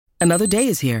Another day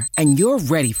is here, and you're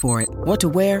ready for it. What to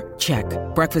wear? Check.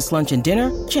 Breakfast, lunch, and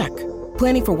dinner? Check.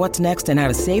 Planning for what's next and how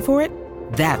to save for it?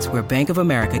 That's where Bank of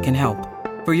America can help.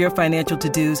 For your financial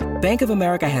to-dos, Bank of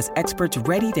America has experts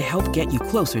ready to help get you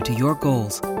closer to your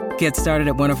goals. Get started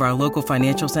at one of our local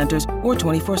financial centers or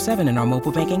 24/7 in our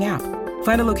mobile banking app.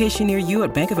 Find a location near you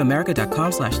at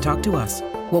bankofamerica.com/talktous.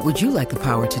 What would you like the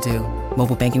power to do?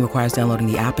 Mobile banking requires downloading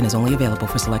the app and is only available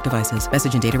for select devices.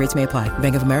 Message and data rates may apply.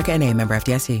 Bank of America N.A., member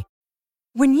FDIC.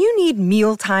 When you need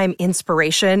mealtime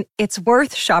inspiration, it's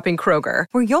worth shopping Kroger,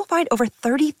 where you'll find over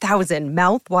 30,000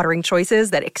 mouth-watering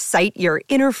choices that excite your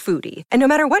inner foodie. And no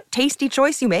matter what tasty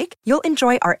choice you make, you'll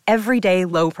enjoy our everyday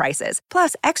low prices,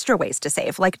 plus extra ways to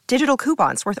save, like digital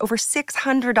coupons worth over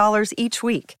 $600 each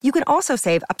week. You can also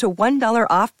save up to $1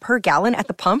 off per gallon at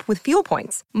the pump with fuel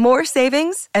points. More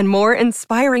savings and more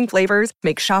inspiring flavors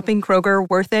make shopping Kroger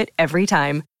worth it every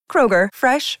time. Kroger,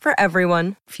 fresh for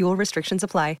everyone. Fuel restrictions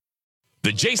apply.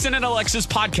 The Jason and Alexis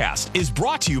podcast is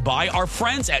brought to you by our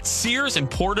friends at Sears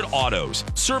Imported Autos,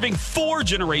 serving 4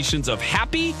 generations of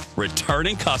happy,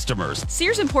 returning customers.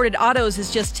 Sears Imported Autos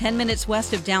is just 10 minutes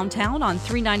west of downtown on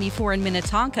 394 in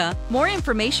Minnetonka. More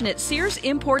information at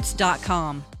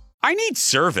SearsImports.com. I need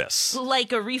service.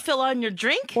 Like a refill on your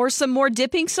drink? Or some more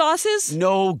dipping sauces?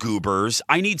 No, goobers.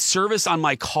 I need service on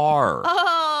my car.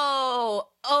 Oh,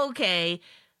 okay.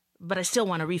 But I still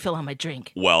want a refill on my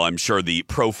drink. Well, I'm sure the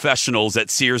professionals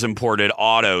at Sears Imported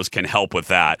Autos can help with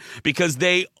that because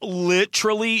they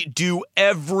literally do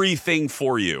everything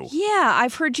for you. Yeah,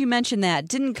 I've heard you mention that.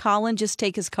 Didn't Colin just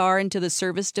take his car into the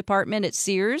service department at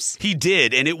Sears? He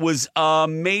did, and it was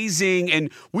amazing.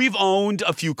 And we've owned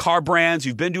a few car brands.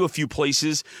 We've been to a few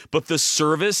places, but the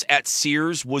service at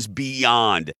Sears was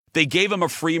beyond. They gave him a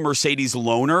free Mercedes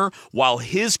loaner while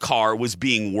his car was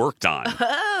being worked on.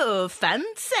 Oh,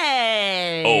 fancy.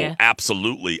 Oh,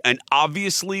 absolutely. And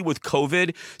obviously with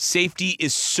COVID, safety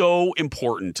is so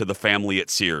important to the family at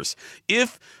Sears.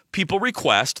 If people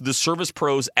request, the service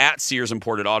pros at Sears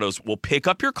Imported Autos will pick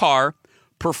up your car,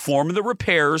 perform the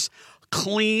repairs,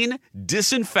 clean,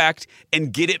 disinfect,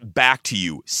 and get it back to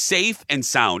you safe and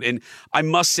sound. And I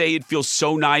must say, it feels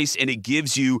so nice, and it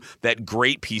gives you that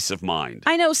great peace of mind.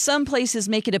 I know some places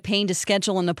make it a pain to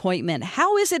schedule an appointment.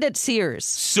 How is it at Sears?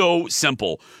 So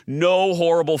simple. No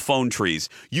horrible phone trees.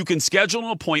 You can schedule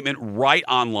an appointment right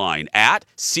online at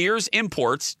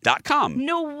SearsImports.com.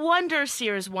 No wonder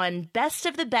Sears won Best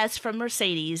of the Best from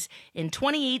Mercedes in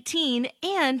 2018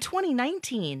 and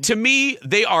 2019. To me,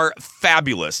 they are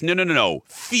fabulous. No.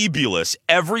 Fabulous.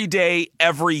 Every day,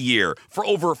 every year. For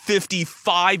over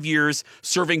 55 years,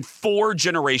 serving 4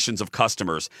 generations of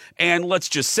customers. And let's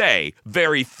just say,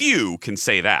 very few can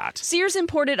say that. Sears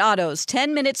Imported Autos,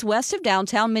 10 minutes west of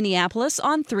downtown Minneapolis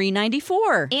on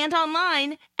 394. And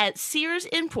online at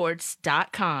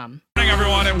SearsImports.com. Good morning,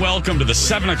 everyone, and welcome to the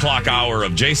 7 o'clock hour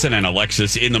of Jason and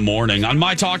Alexis in the morning on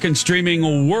My Talk and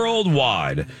streaming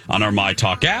worldwide on our My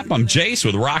Talk app. I'm Jace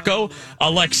with Rocco,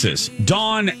 Alexis,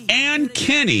 Dawn, and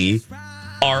Kenny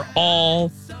are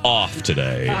all off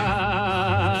today.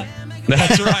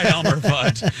 That's right, Elmer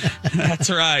Fudd.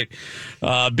 That's right.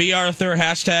 B. Arthur,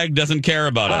 hashtag doesn't care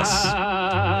about us.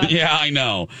 Yeah, I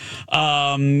know.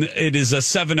 It is a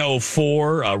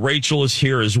 7:04. Rachel is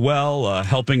here as well,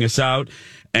 helping us out.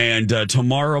 And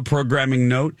tomorrow, programming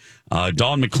note,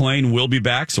 Dawn McClain will be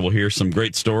back, so we'll hear some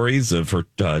great stories of her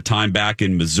time back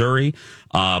in Missouri.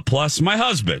 Plus, my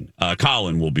husband,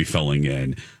 Colin, will be filling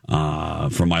in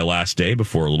for my last day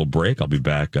before a little break. I'll be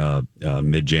back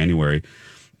mid-January.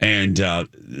 And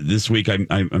this week,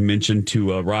 I mentioned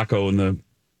to Rocco in the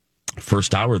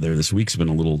first hour there, this week's been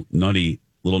a little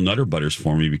nutter butters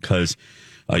for me because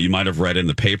you might have read in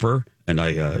the paper, and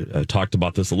I talked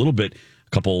about this a little bit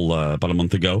about a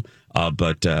month ago,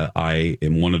 but I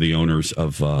am one of the owners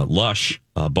of Lush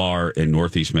Bar in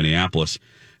Northeast Minneapolis,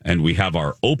 and we have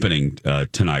our opening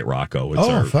tonight, Rocco.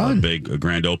 It's our big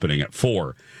grand opening at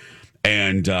 4.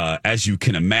 And as you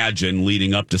can imagine,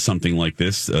 leading up to something like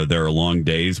this, there are long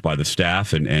days by the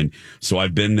staff, and so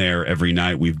I've been there every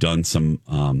night. We've done some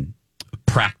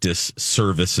practice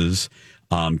services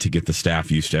to get the staff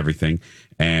used to everything.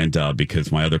 And because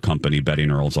my other company, Betty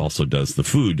and Earls, also does the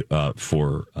food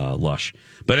for Lush.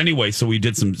 But anyway, so we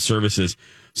did some services.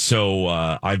 So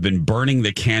I've been burning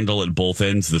the candle at both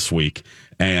ends this week.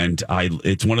 And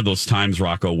it's one of those times,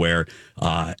 Rocco, where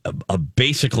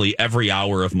basically every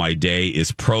hour of my day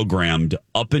is programmed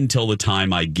up until the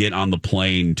time I get on the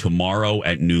plane tomorrow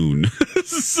at noon.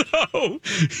 So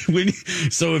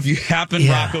if you happen,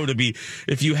 Rocco,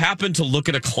 if you happen to look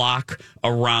at a clock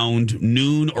around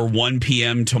noon or 1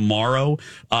 p.m. tomorrow,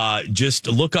 just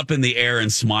look up in the air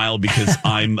and smile, because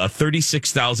I'm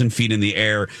 36,000 feet in the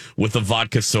air with a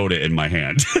vodka soda in my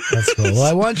hand. That's cool. Well,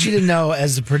 I want you to know,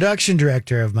 as the production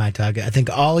director of My Talk, I think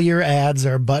all your ads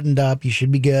are buttoned up. You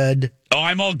should be good. Oh,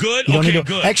 I'm all good? Okay,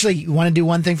 good. Actually, you want to do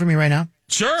one thing for me right now?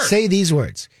 Sure. Say these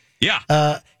words.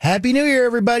 Yeah. Happy New Year,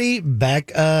 everybody.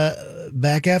 Back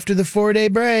after the 4-day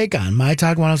break on My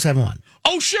Talk 107.1.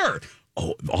 Oh, sure.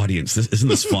 Oh, audience, isn't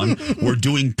this fun? We're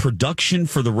doing production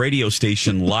for the radio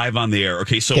station live on the air.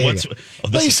 Okay, so what's...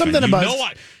 this is something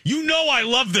about... You know I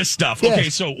love this stuff. Yes. Okay,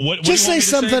 so what Just do you want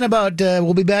say something about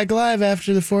we'll be back live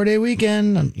after the 4-day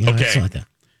weekend. Okay. Something like that.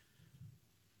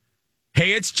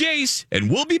 Hey, it's Jace,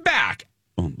 and we'll be back.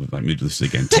 Oh, let me do this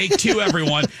again. Take 2,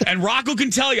 everyone. And Rocco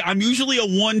can tell you, I'm usually a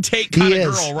one-take kind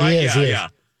of girl, right? Yeah.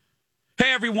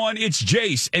 Hey, everyone, it's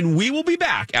Jace, and we will be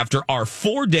back after our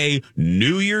 4-day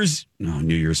New Year's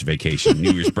vacation,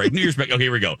 New Year's break. Okay,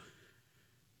 here we go.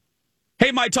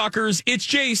 Hey, My Talkers, it's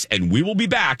Jace, and we will be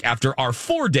back after our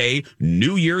 4-day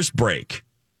New Year's break.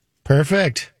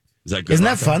 Perfect. Is that good? Isn't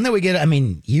Rocco? that fun that we get? I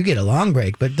mean, you get a long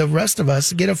break, but the rest of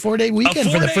us get a 4-day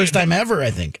weekend for the first time ever,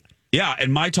 I think. Yeah,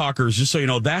 and My Talkers, just so you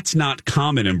know, that's not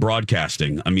common in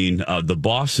broadcasting. I mean, the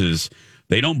bosses,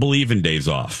 they don't believe in days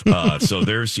off. So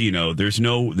there's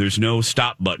no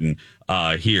stop button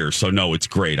here. So no, it's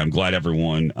great. I'm glad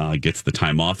everyone gets the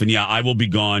time off. And yeah, I will be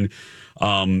gone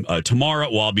tomorrow.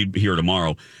 Well, I'll be here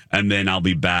tomorrow, and then I'll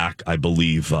be back, I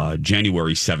believe,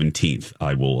 January 17th.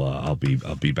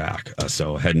 I'll be back.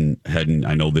 So heading.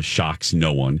 I know this shocks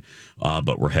no one,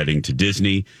 but we're heading to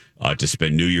Disney to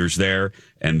spend New Year's there,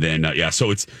 and then so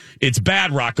it's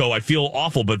bad, Rocco. I feel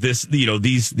awful, but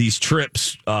these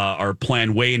trips are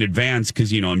planned way in advance,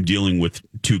 because I'm dealing with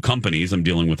 2 companies. I'm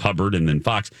dealing with Hubbard and then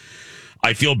Fox.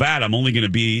 I feel bad. I'm only going to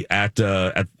be at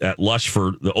Lush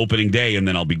for the opening day, and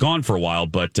then I'll be gone for a while.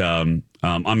 But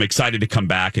I'm excited to come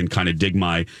back and kind of dig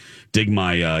my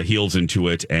heels into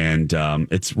it, and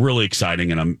it's really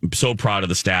exciting. And I'm so proud of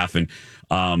the staff. And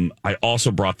I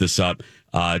also brought this up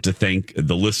to thank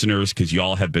the listeners, because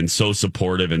y'all have been so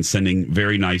supportive and sending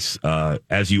very nice,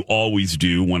 as you always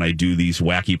do when I do these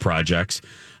wacky projects.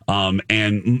 And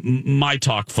My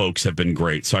Talk folks have been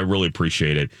great, so I really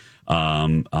appreciate it.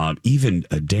 Even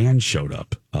Dan showed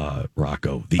up,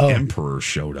 Rocco. The Emperor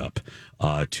showed up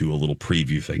to a little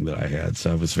preview thing that I had.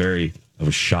 So I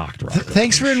was shocked, Rocco.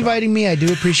 Thanks for inviting me. I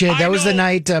do appreciate it. That was the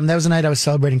night. That was the night I was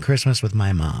celebrating Christmas with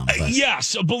my mom.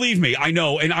 Yes, believe me, I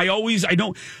know. And I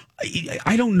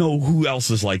don't know who else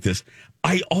is like this.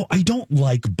 I don't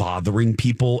like bothering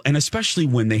people, and especially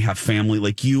when they have family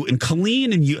like you and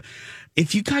Colleen and you.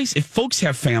 If folks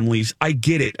have families, I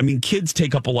get it. I mean, kids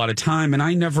take up a lot of time, and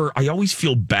I always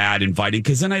feel bad inviting,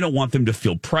 because then I don't want them to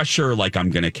feel pressure, like I'm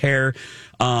going to care.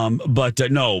 But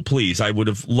no, please, I would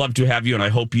have loved to have you, and I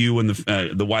hope you and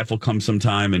the wife will come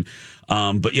sometime. And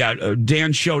but yeah,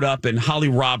 Dan showed up, and Holly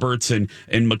Roberts and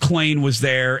McLean was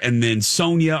there, and then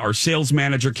Sonia, our sales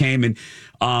manager, came. And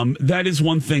that is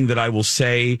one thing that I will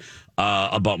say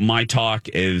about My Talk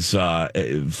is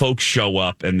folks show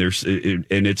up, and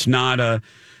it's not a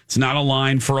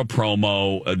line for a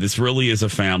promo. This really is a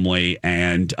family,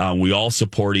 and we all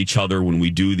support each other when we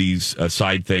do these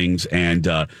side things. And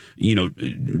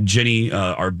Jenny,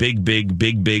 our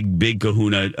big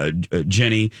kahuna,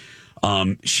 Jenny.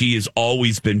 She has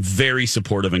always been very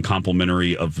supportive and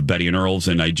complimentary of Betty and Earl's,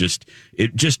 and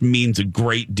it just means a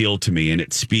great deal to me, and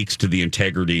it speaks to the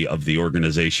integrity of the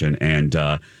organization. And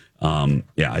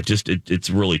it's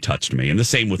really touched me. And the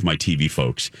same with my TV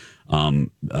folks.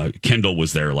 Kendall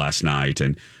was there last night,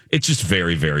 and it's just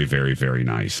very, very, very, very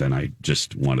nice. And I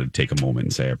just wanted to take a moment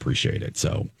and say I appreciate it.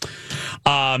 So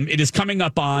it is coming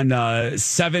up on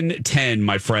 7:10,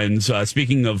 my friends.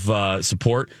 Speaking of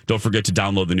support, don't forget to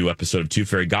download the new episode of Two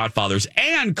Fairy Godfathers.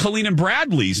 And Colleen and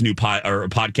Bradley's new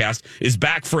podcast is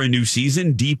back for a new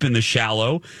season, Deep in the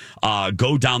Shallow.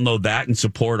 Go download that and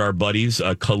support our buddies,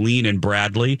 Colleen and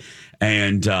Bradley.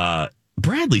 And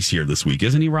Bradley's here this week,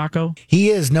 isn't he, Rocco? He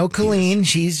is. No, Colleen.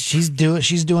 She's doing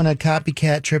a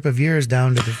copycat trip of yours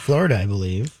down to Florida, I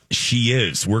believe. She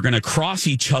is. We're going to cross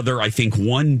each other. I think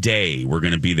one day we're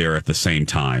going to be there at the same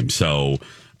time. So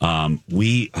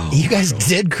you guys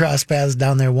did cross paths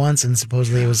down there once, and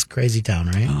supposedly it was crazy town,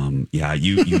 right? Yeah,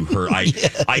 you heard.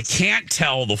 I can't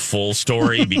tell the full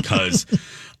story because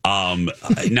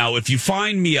Now, if you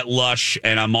find me at Lush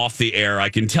and I'm off the air, I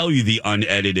can tell you the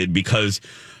unedited because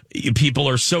people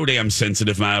are so damn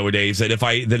sensitive nowadays that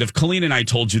if Colleen and I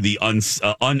told you the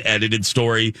unedited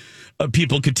story,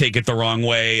 people could take it the wrong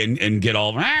way and get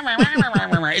all.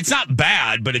 It's not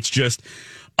bad, but it's just.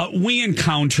 We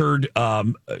encountered,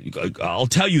 I'll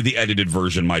tell you the edited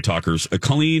version, my talkers,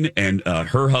 Colleen and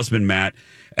her husband, Matt,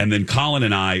 and then Colin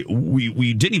and I,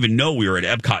 we didn't even know we were at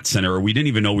Epcot Center, or we didn't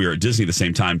even know we were at Disney at the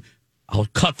same time. I'll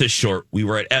cut this short.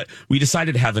 We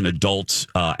decided to have an adult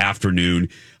afternoon.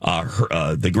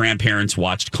 The grandparents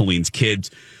watched Colleen's kids.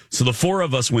 So the four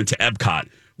of us went to Epcot,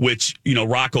 which,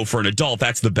 Rocco, for an adult,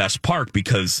 that's the best park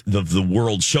because of the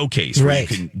World Showcase where you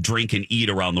can drink and eat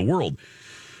around the world.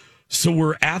 So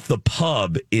we're at the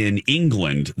pub in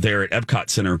England there at Epcot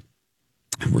Center,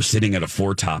 and we're sitting at a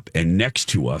four-top, and next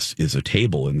to us is a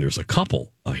table, and there's a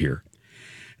couple here.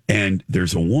 And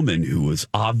there's a woman who has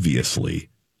obviously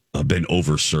been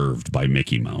overserved by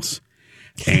Mickey Mouse.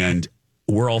 And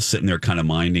we're all sitting there kind of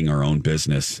minding our own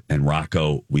business, and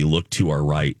Rocco, we look to our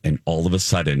right, and all of a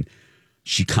sudden,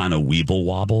 she kind of weeble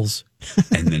wobbles,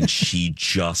 and then she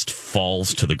just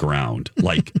falls to the ground,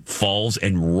 like falls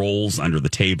and rolls under the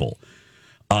table.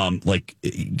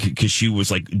 Because she was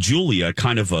like Julia,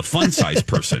 kind of a fun size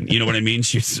person. You know what I mean?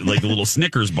 She's like a little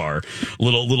Snickers bar,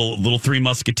 little Three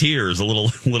Musketeers, a little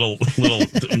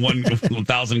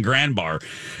 1,000 grand bar.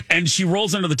 And she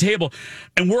rolls under the table,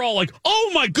 and we're all like,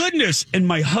 oh my goodness. And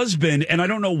my husband, and I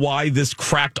don't know why this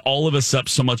cracked all of us up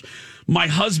so much. My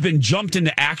husband jumped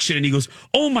into action and he goes,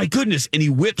 oh my goodness. And he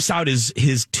whips out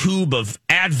his tube of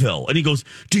Advil and he goes,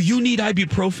 do you need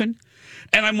ibuprofen?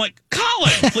 And I'm like,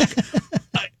 Colin,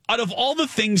 out of all the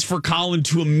things for Colin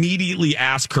to immediately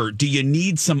ask her, do you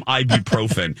need some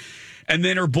ibuprofen? And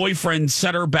then her boyfriend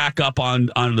set her back up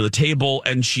onto the table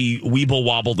and she weeble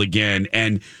wobbled again.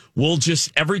 And we'll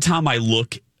just, every time I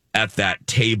look at that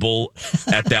table,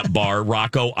 at that bar,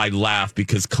 Rocco, I laugh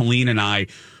because Colleen and I,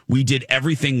 we did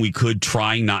everything we could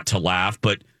trying not to laugh.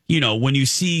 But, when you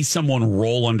see someone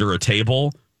roll under a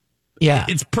table,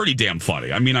 it's pretty damn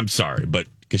funny. I mean, I'm sorry, but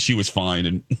because she was fine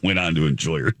and went on to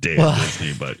enjoy her day at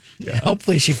Disney. But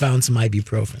hopefully she found some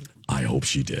ibuprofen. I hope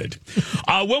she did.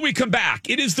 When we come back,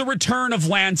 it is the return of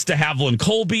Lance de Havilland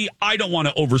Colby. I don't want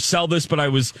to oversell this, but I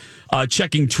was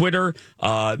checking Twitter.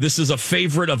 This is a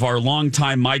favorite of our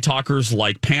longtime My Talkers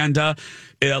like Panda.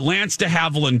 Lance de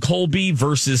Havilland Colby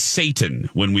versus Satan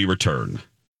when we return.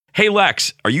 Hey,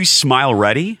 Lex, are you smile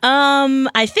ready?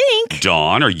 I think.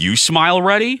 Dawn, are you smile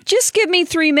ready? Just give me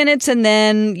 3 minutes and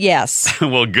then yes.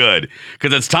 Well, good.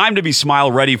 Because it's time to be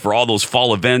smile ready for all those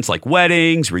fall events like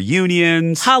weddings,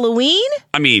 reunions. Halloween?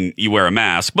 I mean, you wear a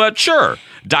mask, but sure.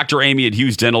 Dr. Amy at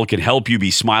Hughes Dental can help you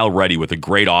be smile ready with a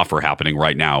great offer happening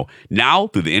right now. Now,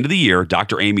 through the end of the year,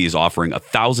 Dr. Amy is offering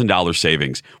 $1,000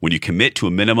 savings when you commit to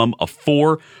a minimum of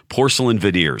 4 porcelain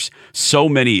veneers. So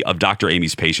many of Dr.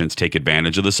 Amy's patients take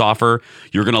advantage of this offer.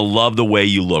 You're going to love the way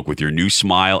you look with your new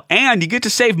smile, and you get to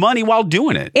save money while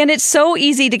doing it. And it's so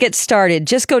easy to get started.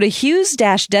 Just go to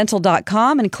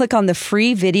hughes-dental.com and click on the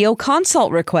free video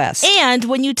consult request. And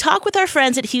when you talk with our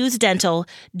friends at Hughes Dental,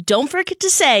 don't forget to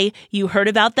say you heard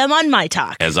about them on My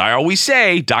Talk. As I always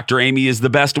say, Dr. Amy is the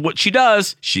best at what she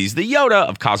does. She's the Yoda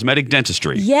of cosmetic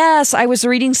dentistry. Yes, I was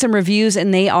reading some reviews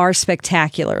and they are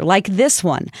spectacular, like this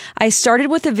one. I started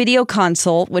with a video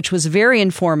consult, which was very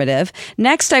informative.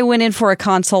 Next, I went in for a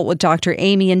consult with Dr.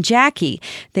 Amy and Jackie.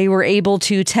 They were able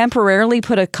to temporarily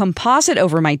put a composite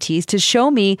over my teeth to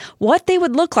show me what they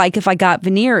would look like if I got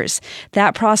veneers.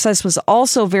 That process was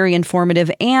also very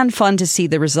informative and fun to see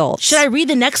the results. Should I read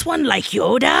the next one like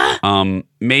Yoda?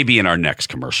 Maybe in our next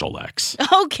commercial, Lex.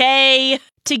 Okay.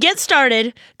 To get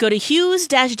started, go to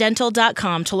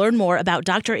hughes-dental.com to learn more about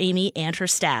Dr. Amy and her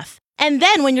staff. And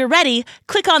then when you're ready,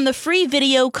 click on the free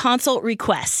video consult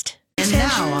request. And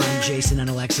now on Jason and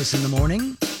Alexis in the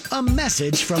Morning, a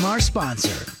message from our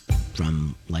sponsor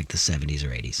from like the 70s or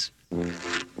 80s.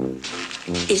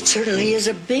 It certainly is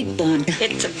a big bun.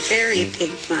 It's a very big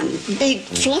bun. Big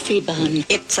fluffy bun.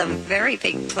 It's a very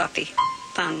big fluffy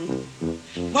bun.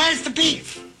 Where's the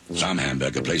beef? Some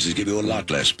hamburger places give you a lot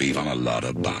less beef on a lot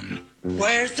of bun.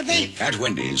 Where's the beef? At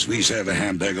Wendy's, we serve a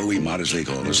hamburger we modestly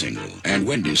call a single. And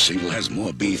Wendy's single has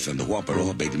more beef than the Whopper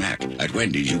or Big Mac. At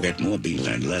Wendy's, you get more beef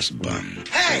and less bun.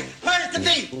 Hey, where's the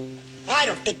beef? I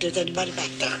don't think there's anybody back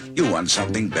there. You want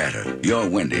something better. Your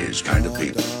Wendy's kind of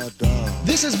people.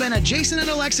 This has been a Jason and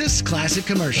Alexis classic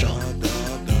commercial.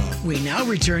 We now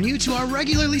return you to our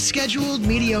regularly scheduled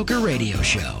mediocre radio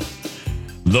show.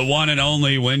 The one and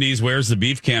only Wendy's Where's the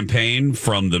Beef campaign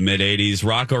from the mid-'80s.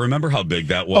 Rocco, remember how big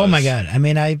that was? Oh, my God. I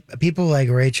mean, people like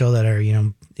Rachel that are,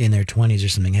 in their 20s or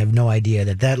something have no idea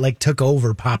that like took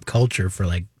over pop culture for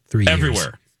like 3 years.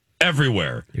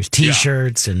 Everywhere. There's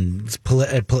T-shirts and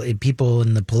people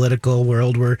in the political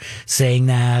world were saying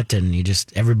that, and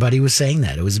everybody was saying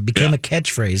that. It became a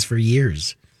catchphrase for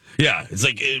years. Yeah, it's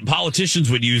like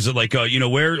politicians would use it like,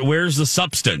 where's the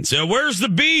substance? Where's the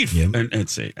beef? Yep. And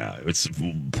it's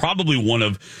probably one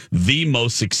of the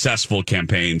most successful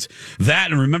campaigns. That,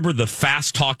 and remember the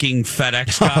fast-talking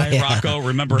FedEx guy, Rocco?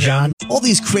 Remember him? All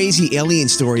these crazy alien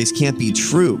stories can't be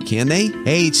true, can they?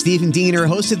 Hey, it's Stephen Diener,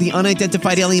 host of the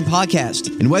Unidentified Alien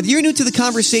Podcast. And whether you're new to the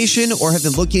conversation or have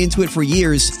been looking into it for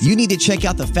years, you need to check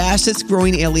out the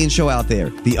fastest-growing alien show out there,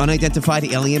 the Unidentified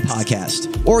Alien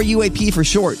Podcast, or UAP for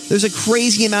short. There's a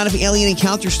crazy amount of alien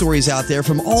encounter stories out there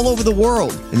from all over the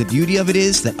world. And the beauty of it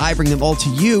is that I bring them all to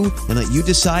you and let you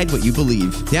decide what you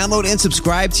believe. Download and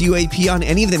subscribe to UAP on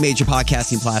any of the major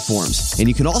podcasting platforms. And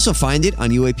you can also find it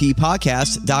on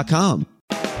UAPpodcast.com.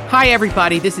 Hi,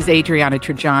 everybody. This is Adriana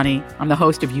Trajani. I'm the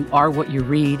host of You Are What You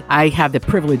Read. I have the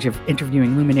privilege of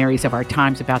interviewing luminaries of our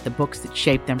times about the books that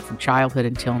shaped them from childhood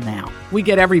until now. We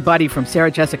get everybody from Sarah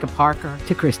Jessica Parker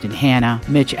to Kristen Hanna,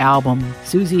 Mitch Albom,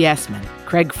 Susie Essman,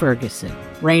 Craig Ferguson,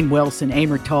 Rainn Wilson,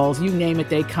 Amor Tolls, you name it,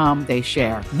 they come, they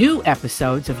share. New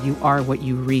episodes of You Are What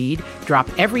You Read drop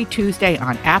every Tuesday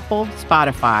on Apple,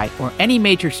 Spotify, or any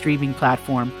major streaming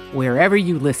platform wherever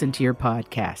you listen to your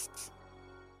podcasts.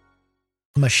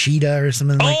 Machida or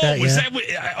something like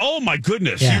that. Oh my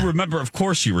goodness. Yeah. You remember, of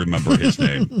course you remember his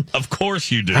name. Of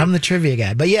course you do. I'm the trivia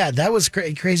guy. But yeah, that was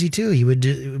crazy too. He would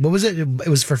do, what was it? It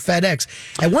was for FedEx.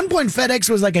 At one point, FedEx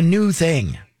was like a new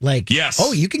thing. Like, yes.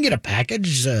 Oh, you can get a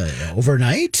package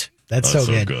overnight? That's so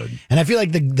good. And I feel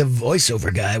like the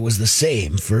voiceover guy was the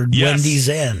same for Wendy's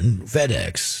and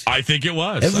FedEx. I think it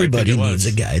was. Everybody needs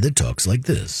a guy that talks like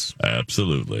this.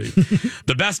 Absolutely.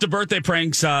 The best of birthday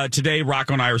pranks today.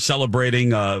 Rocco and I are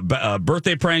celebrating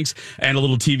birthday pranks and a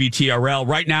little TV TRL.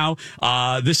 Right now,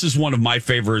 this is one of my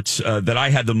favorites that I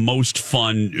had the most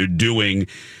fun doing.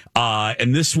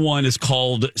 And this one is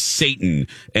called Satan,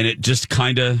 and it just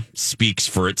kind of speaks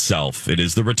for itself. It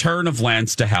is the return of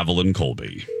Lance de Havilland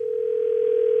Colby.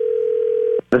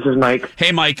 This is Mike.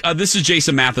 Hey, Mike. This is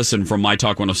Jason Matheson from My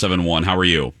Talk 107.1. How are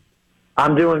you?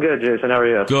 I'm doing good, Jason. How are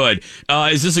you? Good.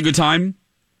 Is this a good time?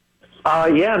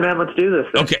 Yeah, man. Let's do this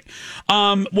thing. Okay.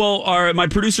 Well, my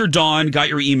producer, Dawn, got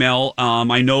your email.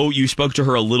 I know you spoke to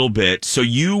her a little bit. So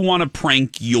you want to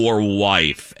prank your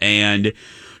wife. And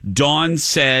Dawn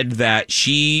said that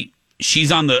she's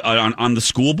on the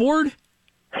school board?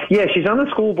 Yeah, she's on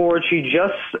the school board. She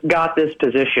just got this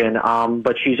position,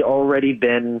 but she's already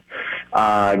been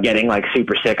getting like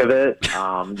super sick of it.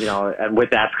 And with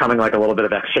that's coming like a little bit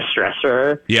of extra stress for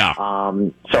her. Yeah.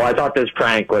 So I thought this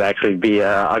prank would actually be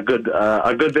a good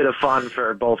bit of fun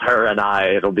for both her and I.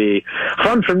 It'll be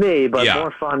fun for me, but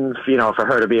more fun, for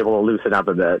her to be able to loosen up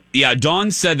a bit. Yeah, Dawn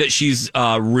said that she's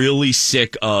really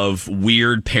sick of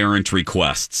weird parent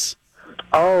requests.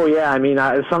 Oh yeah, I mean,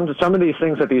 some of these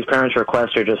things that these parents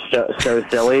request are just so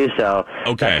silly. So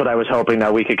that's what I was hoping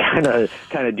that we could kind of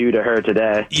do to her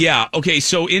today. Yeah. Okay.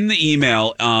 So in the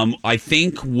email, I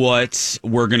think what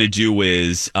we're gonna do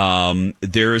is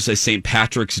there's a St.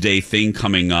 Patrick's Day thing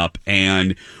coming up,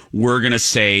 and we're gonna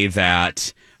say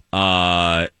that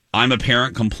I'm a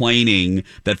parent complaining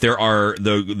that there are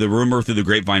the rumor through the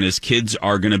grapevine is kids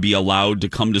are going to be allowed to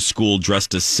come to school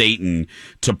dressed as Satan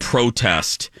to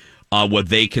protest what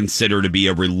they consider to be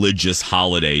a religious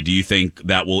holiday. Do you think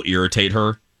that will irritate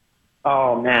her?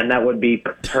 Oh, man, that would be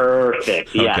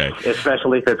perfect. Yeah, okay.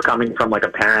 Especially if it's coming from like a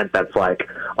parent that's like,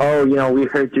 oh, we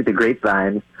heard through the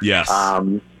grapevine. Yes.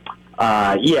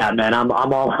 Yeah, man, I'm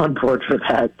all on board for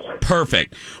that.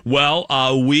 Perfect. Well,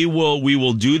 we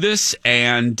will do this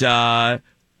and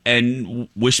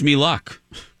wish me luck.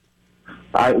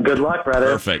 Good luck,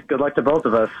 brother. Perfect. Good luck to both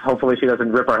of us. Hopefully she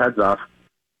doesn't rip our heads off.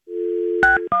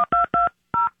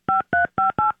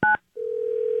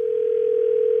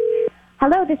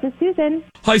 Hello, this is Susan.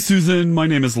 Hi, Susan. My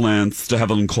name is Lance de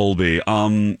Havilland Colby.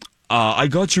 I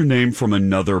got your name from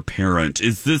another parent.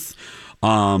 Is this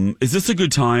a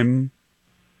good time?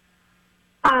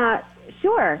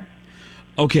 Sure.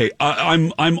 Okay,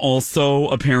 I'm also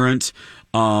a parent,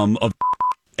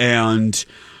 and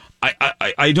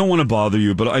I don't want to bother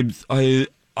you, but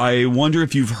I wonder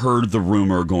if you've heard the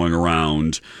rumor going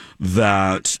around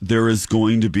that there is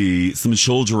going to be some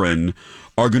children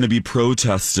are going to be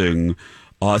protesting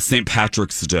St.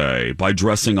 Patrick's Day by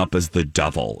dressing up as the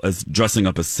devil, dressing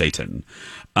up as Satan.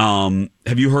 Have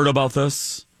you heard about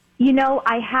this? You know,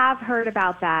 I have heard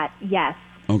about that, yes.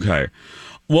 Okay.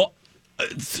 Well,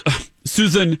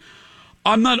 Susan,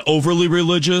 I'm not overly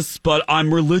religious, but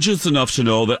I'm religious enough to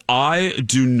know that I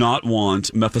do not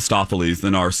want Mephistopheles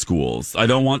in our schools. I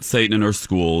don't want Satan in our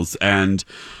schools, and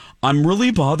I'm really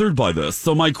bothered by this.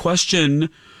 So my question,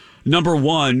 number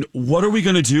one, what are we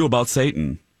going to do about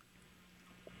Satan?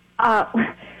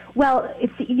 Well,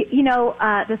 it's,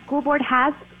 the school board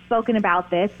has spoken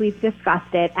about this. We've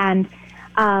discussed it, and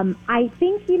I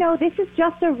think, this is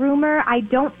just a rumor. I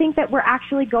don't think that we're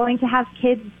actually going to have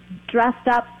kids dressed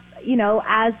up,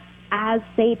 as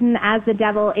Satan, as the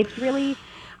devil. It's really,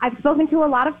 I've spoken to a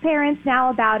lot of parents now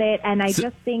about it, and I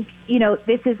just think,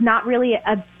 this is not really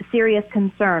a serious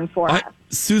concern for us.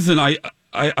 Susan, I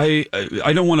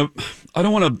don't want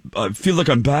to feel like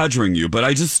I'm badgering you, but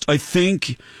I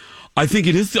think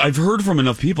it is. I've heard from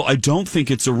enough people. I don't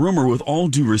think it's a rumor, with all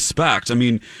due respect. I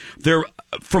mean,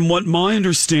 from what my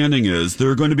understanding is,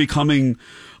 they're going to be coming,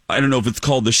 I don't know if it's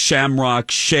called the Shamrock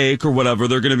Shake or whatever.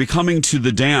 They're going to be coming to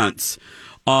the dance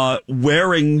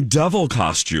wearing devil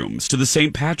costumes to the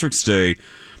St. Patrick's Day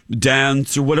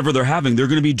dance or whatever they're having. They're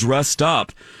going to be dressed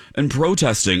up and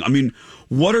protesting. I mean,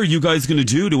 what are you guys going to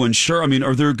do to ensure? I mean,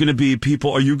 are there going to be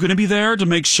people? Are you going to be there to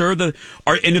make sure that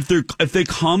and if they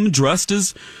come dressed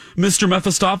as Mr.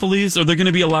 Mephistopheles, are they going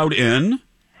to be allowed in?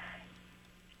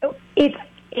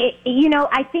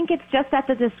 I think it's just at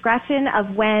the discretion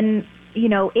of when,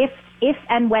 if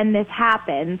and when this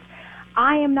happens.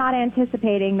 I am not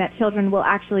anticipating that children will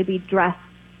actually be dressed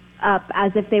up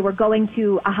as if they were going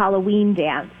to a Halloween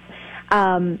dance.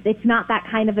 It's not that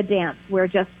kind of a dance. We're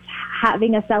just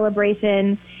having a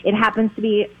celebration. It happens to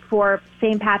be for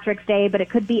St. Patrick's Day, but it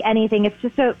could be anything. It's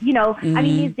just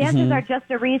these dances are just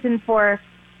a reason for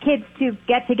kids to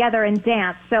get together and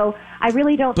dance. So I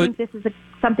really don't think this is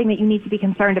something that you need to be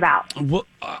concerned about. Well,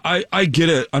 I get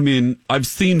it. I mean, I've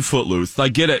seen Footloose. I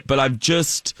get it, but I'm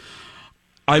just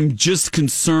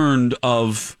concerned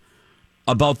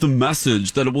about the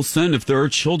message that it will send if there are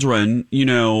children,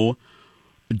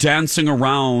 dancing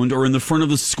around or in the front of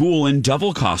the school in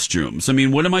devil costumes. I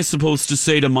mean, what am I supposed to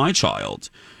say to my child?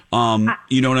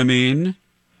 You know what I mean?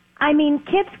 I mean,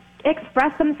 kids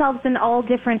express themselves in all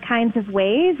different kinds of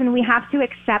ways, and we have to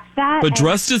accept that. But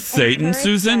dressed as Satan,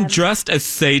 Susan? Dressed as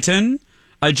Satan?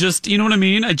 you know what I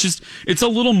mean? It's a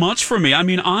little much for me. I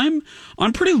mean, I'm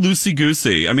pretty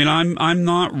loosey-goosey. I mean, I'm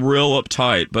not real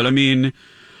uptight, but I mean,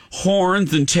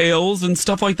 horns and tails and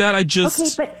stuff like that. Okay,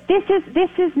 but this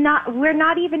is not, we're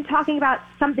not even talking about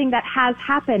something that has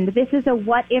happened. This is a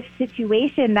what-if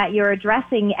situation that you're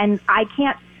addressing, and I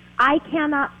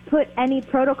cannot put any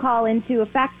protocol into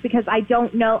effect because I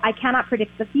don't know. I cannot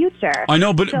predict the future. I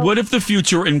know, but what if the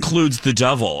future includes the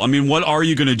devil? I mean, what are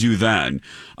you going to do then?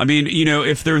 I mean,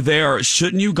 if they're there,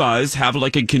 shouldn't you guys have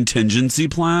like a contingency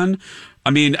plan? I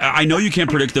mean, I know you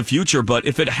can't predict the future, but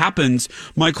if it happens,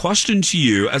 my question to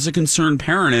you as a concerned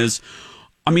parent is,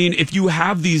 I mean, if you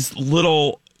have these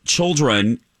little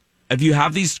children, if you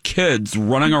have these kids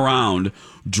running around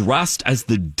dressed as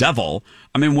the devil,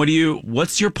 I mean,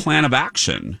 what's your plan of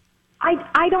action?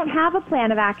 I don't have a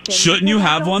plan of action. Shouldn't you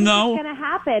have one, though? It's going to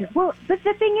happen. Well, but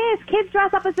the thing is, kids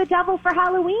dress up as the devil for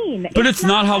Halloween. But it's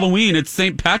not Halloween. It's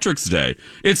St. Patrick's Day.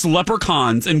 It's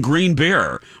leprechauns and green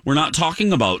beer. We're not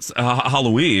talking about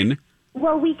Halloween.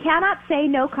 Well, we cannot say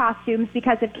no costumes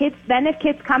because if kids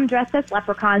come dressed as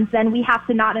leprechauns, then we have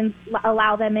to not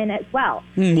allow them in as well.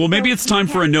 Well, maybe it's time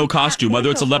for a no costume, whether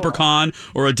it's a leprechaun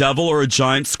or a devil or a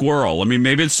giant squirrel. I mean,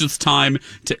 maybe it's just time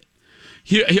to...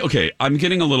 Okay, I'm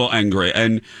getting a little angry,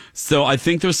 and so I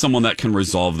think there's someone that can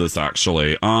resolve this,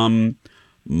 actually.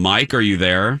 Mike, are you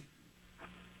there?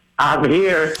 I'm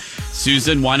here.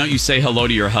 Susan, why don't you say hello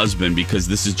to your husband, because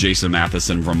this is Jason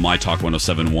Matheson from My Talk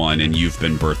 107.1, and you've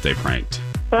been birthday pranked.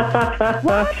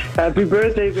 Happy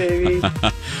birthday, baby.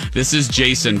 This is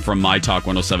Jason from My Talk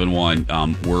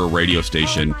 107.1. We're a radio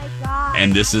station. Oh, my God.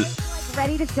 And this is... I'm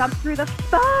ready to jump through the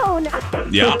phone.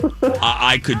 Yeah,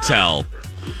 I could tell.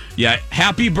 Yeah,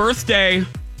 happy birthday.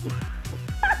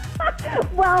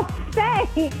 Well,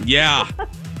 thanks. Yeah.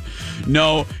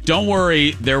 No, don't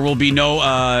worry. There will be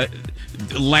no...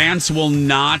 Lance will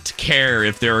not care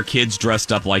if there are kids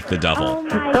dressed up like the devil. Oh,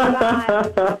 my God.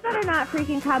 You better not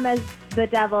freaking come as the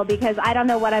devil because I don't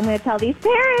know what I'm going to tell these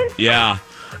parents. Yeah.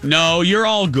 No, you're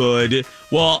all good.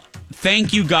 Well,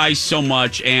 thank you guys so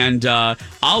much, and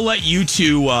I'll let you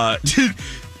two...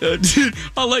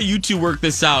 I'll let you two work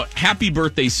this out. Happy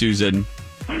birthday, Susan.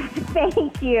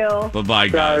 Thank you. Bye-bye,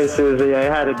 guys. Sorry, Susie. I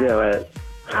had to do it.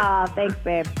 Thanks,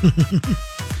 babe.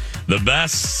 The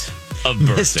best of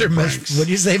birthday pranks. What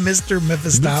do you say, Mr.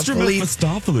 Mephistopheles? Mr.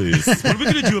 Mephistopheles. What are we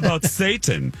going to do about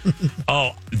Satan?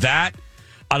 Oh, that,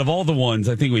 out of all the ones,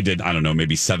 I think we did, I don't know,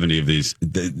 maybe 70 of these.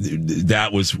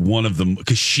 That was one of them,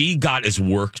 because she got as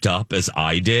worked up as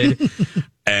I did.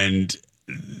 And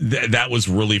that was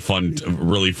really fun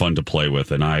to play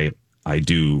with. And I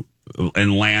do.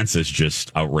 And Lance is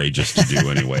just outrageous to do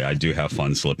anyway. I do have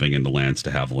fun slipping into Lance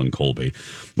de Havilland Colby,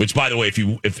 which, by the way,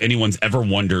 if anyone's ever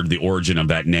wondered the origin of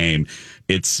that name,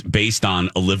 it's based on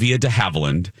Olivia de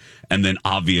Havilland and then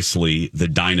obviously the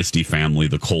dynasty family,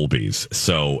 the Colbys.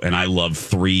 So, and I love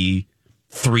three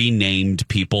named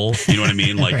people. You know what I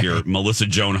mean? Like Right. your Melissa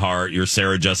Joan Hart, your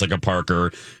Sarah Jessica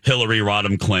Parker, Hillary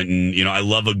Rodham Clinton. You know, I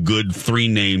love a good 3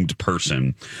 named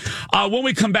person. When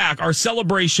we come back, our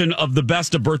celebration of the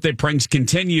best of birthday pranks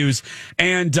continues.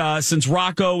 And since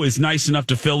Rocco is nice enough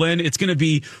to fill in, it's going to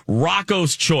be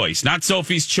Rocco's choice, not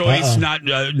Sophie's choice,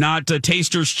 not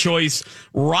Taster's choice,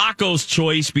 Rocco's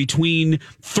choice between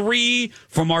 3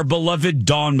 from our beloved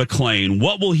Don McLean.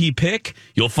 What will he pick?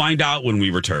 You'll find out when we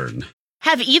return.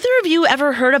 Have either of you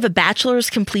ever heard of a bachelor's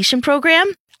completion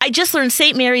program? I just learned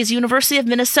St. Mary's University of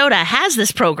Minnesota has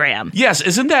this program. Yes,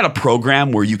 isn't that a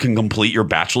program where you can complete your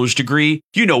bachelor's degree?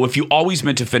 You know, if you always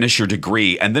meant to finish your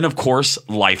degree, and then, of course,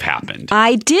 life happened.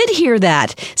 I did hear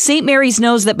that. St. Mary's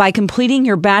knows that by completing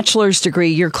your bachelor's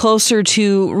degree, you're closer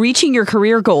to reaching your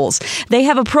career goals. They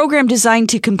have a program designed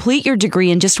to complete your degree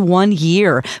in just 1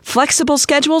 year. Flexible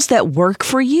schedules that work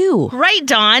for you. Right,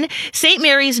 Dawn. St.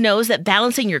 Mary's knows that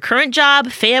balancing your current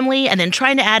job, family, and then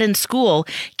trying to add in school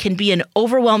can be an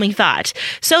overwhelming thought.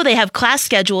 So they have class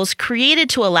schedules created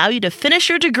to allow you to finish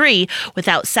your degree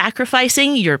without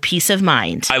sacrificing your peace of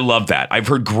mind. I love that. I've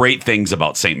heard great things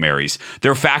about St. Mary's.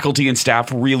 Their faculty and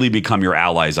staff really become your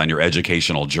allies on your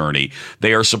educational journey.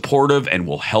 They are supportive and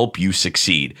will help you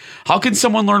succeed. How can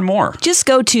someone learn more? Just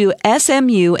go to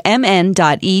smumn.edu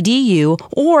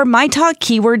or my talk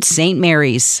keyword St.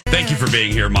 Mary's. Thank you for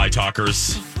being here, My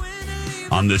Talkers,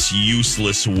 on this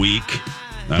useless week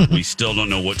that we still don't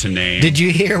know what to name. Did you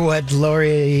hear what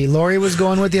Lori was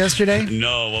going with yesterday?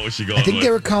 No, what was she going with? I think they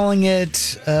were calling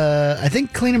it, I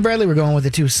think Clean and Bradley were going with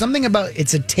it too. Something about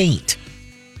it's a taint.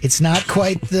 It's not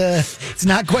quite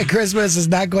Christmas. It's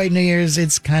not quite New Year's.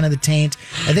 It's kind of the taint.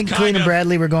 I think Clean and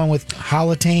Bradley were going with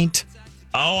holotaint.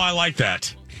 Oh, I like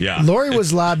that. Yeah. Lori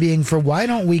was lobbying for why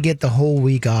don't we get the whole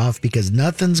week off because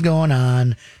nothing's going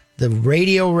on. The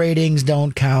radio ratings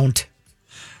don't count.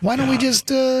 Why don't we just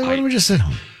sit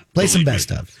home, play some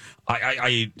best of?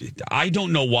 I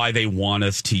don't know why they want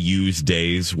us to use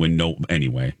days when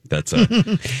anyway, that's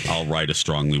I'll write a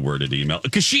strongly worded email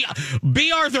because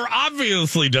B. Arthur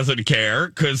obviously doesn't care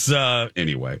because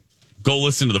anyway. Go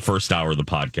listen to the first hour of the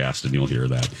podcast and you'll hear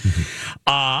that.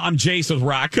 I'm Jace with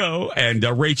Rocco and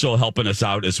Rachel helping us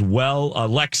out as well.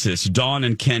 Alexis, Dawn,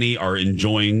 and Kenny are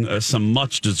enjoying some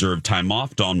much-deserved time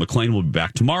off. Dawn McLean will be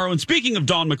back tomorrow. And speaking of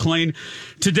Dawn McLean,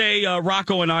 today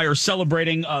Rocco and I are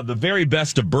celebrating the very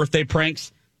best of birthday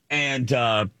pranks. And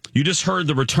you just heard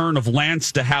the return of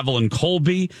Lance de Havilland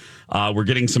Colby. We're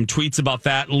getting some tweets about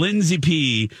that. Lindsay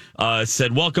P.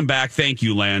 Said, welcome back. Thank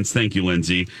you, Lance. Thank you,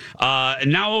 Lindsay. And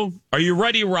now, are you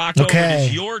ready, Rocco? Okay. It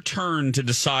is your turn to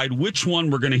decide which one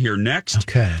we're going to hear next.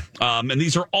 Okay. And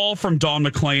these are all from Dawn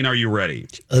McLean. Are you ready?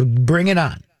 Bring it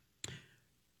on.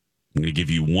 I'm going to give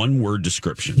you one-word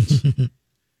descriptions.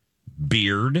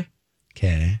 Beard.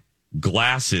 Okay.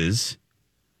 Glasses.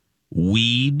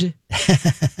 Weed,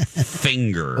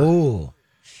 finger. Oh,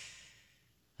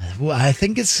 well, I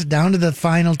think it's down to the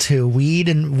final 2: weed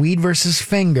versus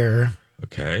finger.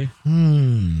 Okay.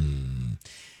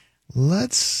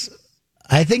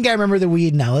 I think I remember the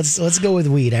weed now. Let's go with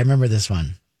weed. I remember this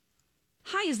one.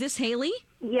 Hi, is this Haley?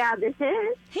 Yeah, this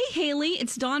is. Hey, Haley,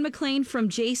 it's Dawn McLean from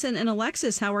Jason and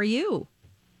Alexis. How are you?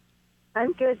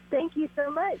 I'm good. Thank you so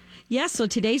much. Yeah, so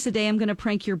today's the day I'm going to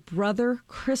prank your brother,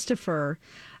 Christopher.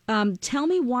 Tell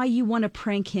me why you want to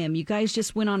prank him. You guys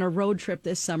just went on a road trip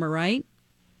this summer, right?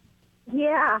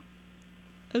 Yeah.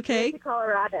 Okay. We went to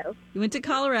Colorado. You went to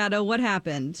Colorado. What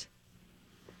happened?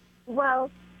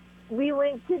 Well, we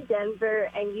went to Denver,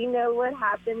 and you know what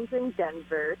happens in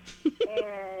Denver.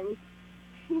 And,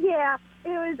 yeah,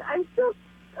 I'm still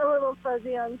a little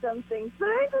fuzzy on some things, but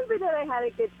I remember that I had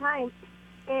a good time.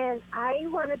 And I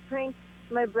want to prank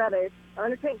my brother. I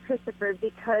want to prank Christopher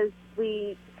because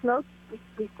we smoked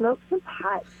some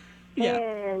pot,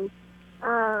 and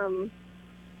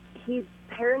he's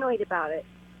paranoid about it.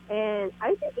 And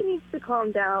I think he needs to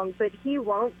calm down, but he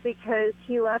won't because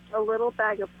he left a little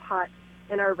bag of pot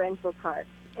in our rental car,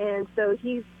 and so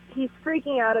he's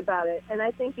freaking out about it. And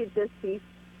I think it'd just be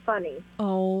funny.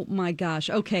 Oh my gosh.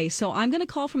 Okay, so I'm going to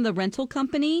call from the rental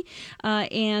company,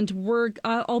 and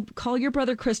I'll call your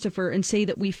brother Christopher and say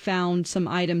that we found some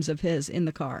items of his in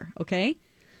the car. Okay.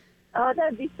 Oh,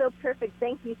 that'd be so perfect.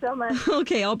 Thank you so much.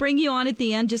 Okay, I'll bring you on at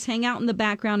the end. Just hang out in the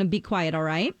background and be quiet. All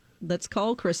right. Let's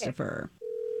call Christopher.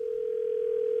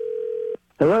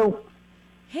 Hello?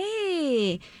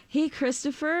 Hey,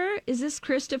 Christopher. Is this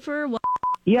Christopher?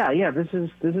 Yeah, this is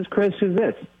Chris. Who's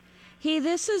this? Hey,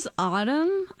 this is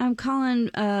Autumn. I'm calling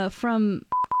from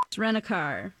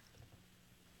Rent-A-Car.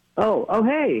 Oh,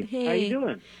 hey. Hey. How you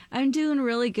doing? I'm doing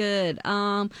really good.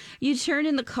 You turned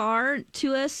in the car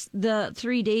to us the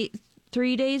 2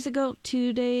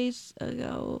 days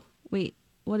ago. Wait,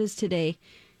 what is today?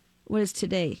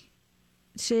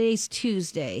 Today's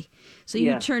Tuesday. So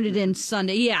you turned it in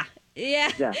Sunday. Yeah.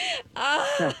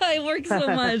 I work so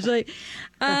much.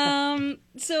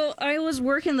 So I was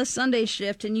working the Sunday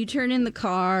shift, and you turned in the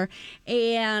car,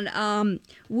 and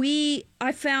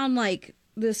I found like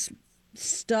this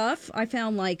stuff. I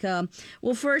found like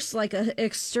first like an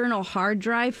external hard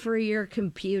drive for your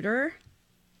computer.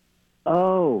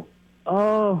 Oh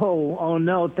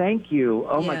no, thank you.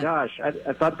 Oh my gosh. I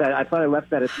thought I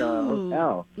left that at the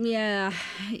hotel. Yeah.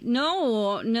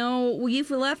 No, we've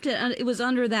left it. It was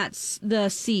under the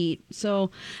seat.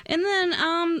 So, and then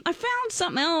I found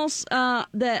something else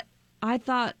that I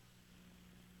thought,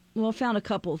 well, I found a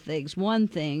couple of things. One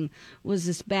thing was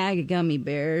this bag of gummy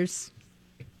bears.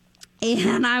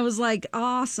 And I was like,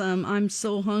 awesome, I'm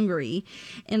so hungry.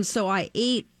 And so I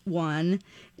ate one,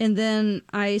 and then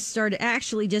I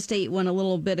just ate one a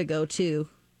little bit ago too,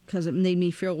 because it made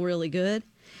me feel really good.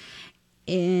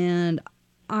 And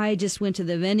I just went to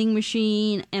the vending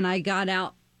machine, and I got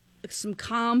out some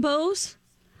combos.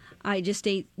 I just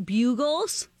ate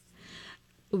Bugles,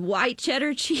 white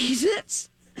cheddar Cheez-Its,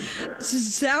 some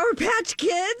Sour Patch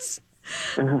Kids,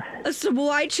 some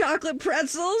white chocolate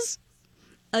pretzels,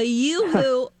 a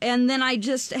Yoo-Hoo, and then I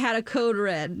just had a Code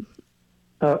Red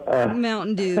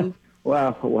Mountain Dew.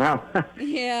 Wow.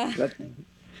 Yeah. That's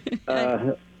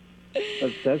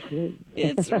good.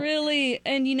 It's really,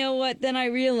 and you know what? Then I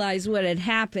realized what had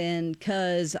happened,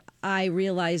 because I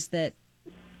realized that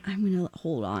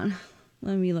hold on.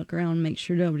 Let me look around and make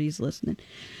sure nobody's listening.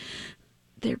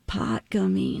 They're pot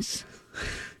gummies.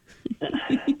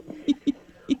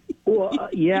 Well,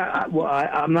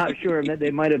 I'm not sure.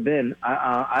 They might have been.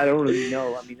 I don't really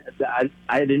know. I mean,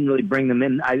 I didn't really bring them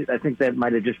in. I think that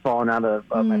might have just fallen out of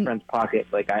my friend's pocket.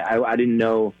 Like I didn't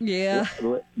know. Yeah.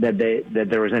 That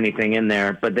there was anything in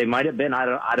there, but they might have been.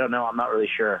 I don't know. I'm not really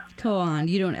sure. Come on,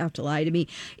 you don't have to lie to me.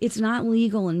 It's not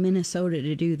legal in Minnesota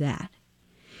to do that.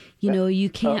 You know, you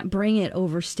can't bring it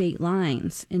over state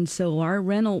lines. And so our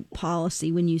rental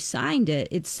policy, when you signed it,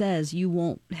 it says you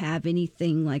won't have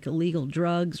anything like illegal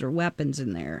drugs or weapons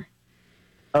in there.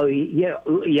 Oh, yeah.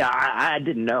 I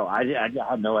didn't know. I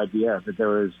had no idea that there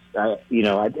was,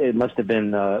 it must have been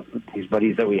these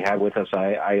buddies that we had with us.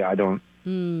 I don't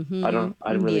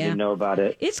really didn't know about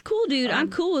it. It's cool, dude. I'm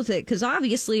cool with it, because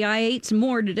obviously I ate some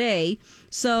more today.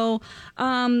 So,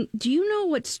 do you know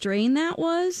what strain that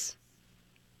was?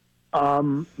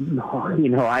 No,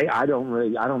 I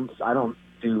don't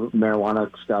do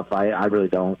marijuana stuff. I really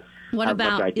don't have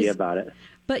much idea about it.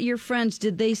 But your friends,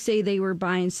 did they say they were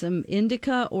buying some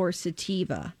indica or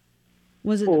sativa?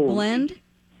 Was it a blend?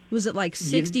 Was it like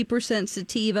 60%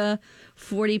 sativa,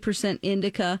 40%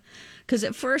 indica? Because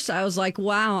at first I was like,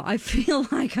 wow, I feel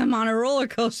like I'm on a roller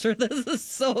coaster. This is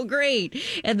so great.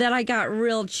 And then I got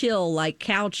real chill, like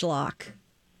couch lock.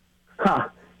 Huh.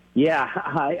 Yeah,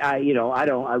 I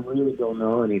really don't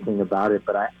know anything about it,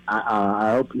 but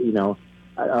I hope,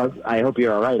 I hope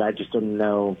you're all right. I just didn't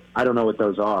know. I don't know what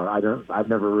those are. I've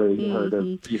never really heard of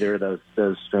either of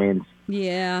those strains.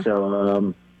 Yeah.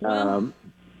 So,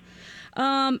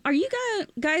 are you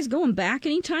guys going back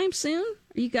anytime soon?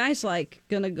 Are you guys like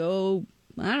gonna go?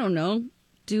 I don't know,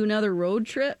 do another road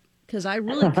trip? Because I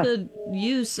really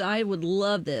I would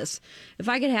love this. If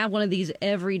I could have one of these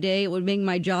every day, it would make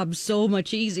my job so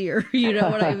much easier. You know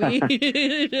what I mean?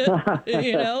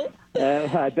 You know?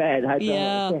 I bet.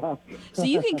 Yeah. So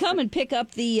you can come and pick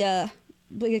up the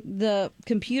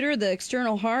computer, the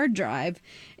external hard drive,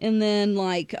 and then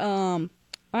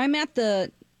I'm at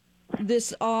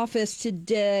this office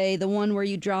today, the one where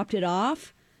you dropped it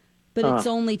off, but it's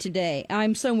only today.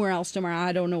 I'm somewhere else tomorrow.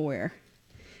 I don't know where.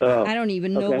 I don't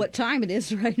even know what time it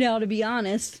is right now, to be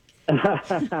honest.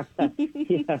 I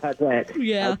bet.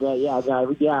 Yeah.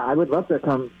 I would love to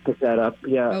come pick that up.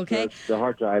 Yeah. Okay. The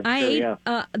hard drive. I ate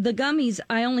the gummies.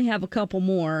 I only have a couple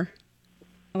more.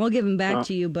 I'll give them back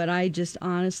to you, but I just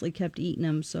honestly kept eating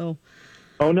them. So.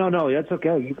 Oh no, that's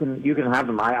okay. You can have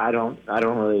them. I don't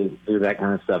really do that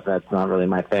kind of stuff. That's not really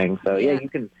my thing. So yeah, you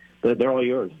can. They're all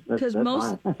yours. Because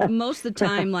most of the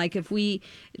time, like if we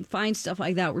find stuff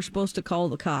like that, we're supposed to call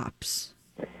the cops.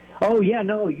 Oh yeah,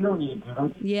 no, you don't need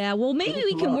to. Yeah, well maybe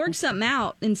we can work something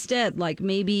out instead. Like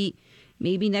maybe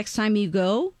next time you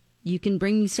go, you can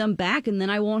bring me some back, and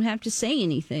then I won't have to say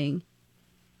anything.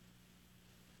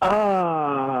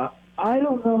 I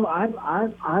don't know.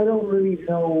 I don't really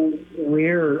know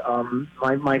where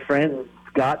my friend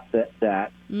got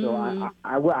that. So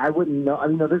I wouldn't know. I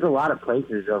mean, there's a lot of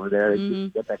places over there that you can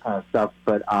get that kind of stuff.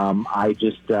 But I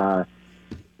just I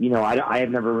have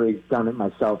never really done it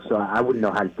myself, so I wouldn't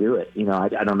know how to do it. I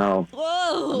don't know.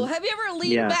 Whoa! Have you ever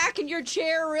leaned back in your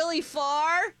chair really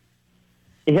far?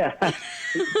 Yeah.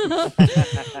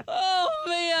 Oh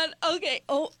man. Okay.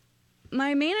 Oh,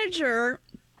 my manager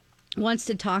wants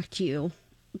to talk to you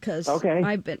because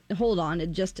I've been. Hold on,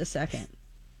 in just a second.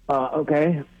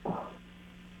 Okay.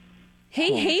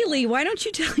 Hey, Haley, why don't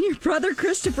you tell your brother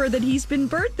Christopher that he's been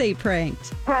birthday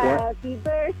pranked? Happy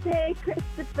birthday,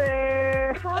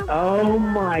 Christopher! Oh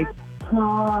my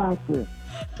God!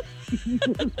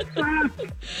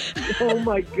 Oh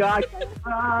my God!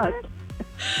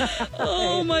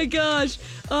 Oh my gosh.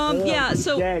 Yeah,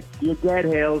 so you're dead,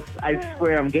 Hales. I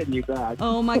swear I'm getting you back.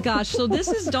 Oh my gosh. So this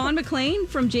is Dawn McLean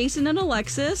from Jason and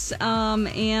Alexis.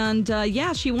 And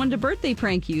she wanted to birthday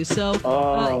prank you. So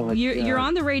you're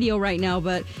on the radio right now,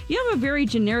 but you have a very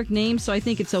generic name, so I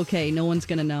think it's okay. No one's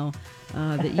gonna know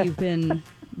that you've been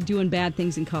doing bad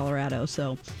things in Colorado.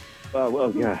 So well,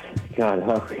 God.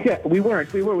 Oh, yeah, we were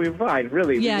fine,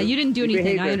 really. Yeah, you didn't do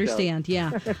anything. I understand.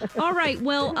 Yeah. All right.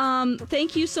 Well,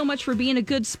 thank you so much for being a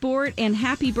good sport, and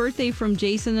happy birthday from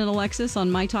Jason and Alexis on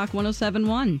My Talk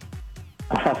 107.1.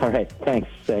 All right. Thanks.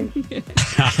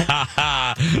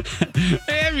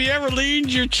 Have you ever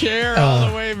leaned your chair all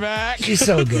the way back? She's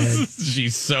so good.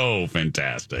 She's so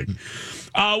fantastic.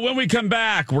 When we come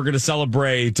back, we're going to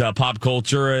celebrate pop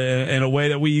culture in a way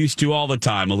that we used to all the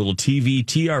time. A little TV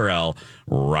TRL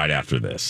right after this.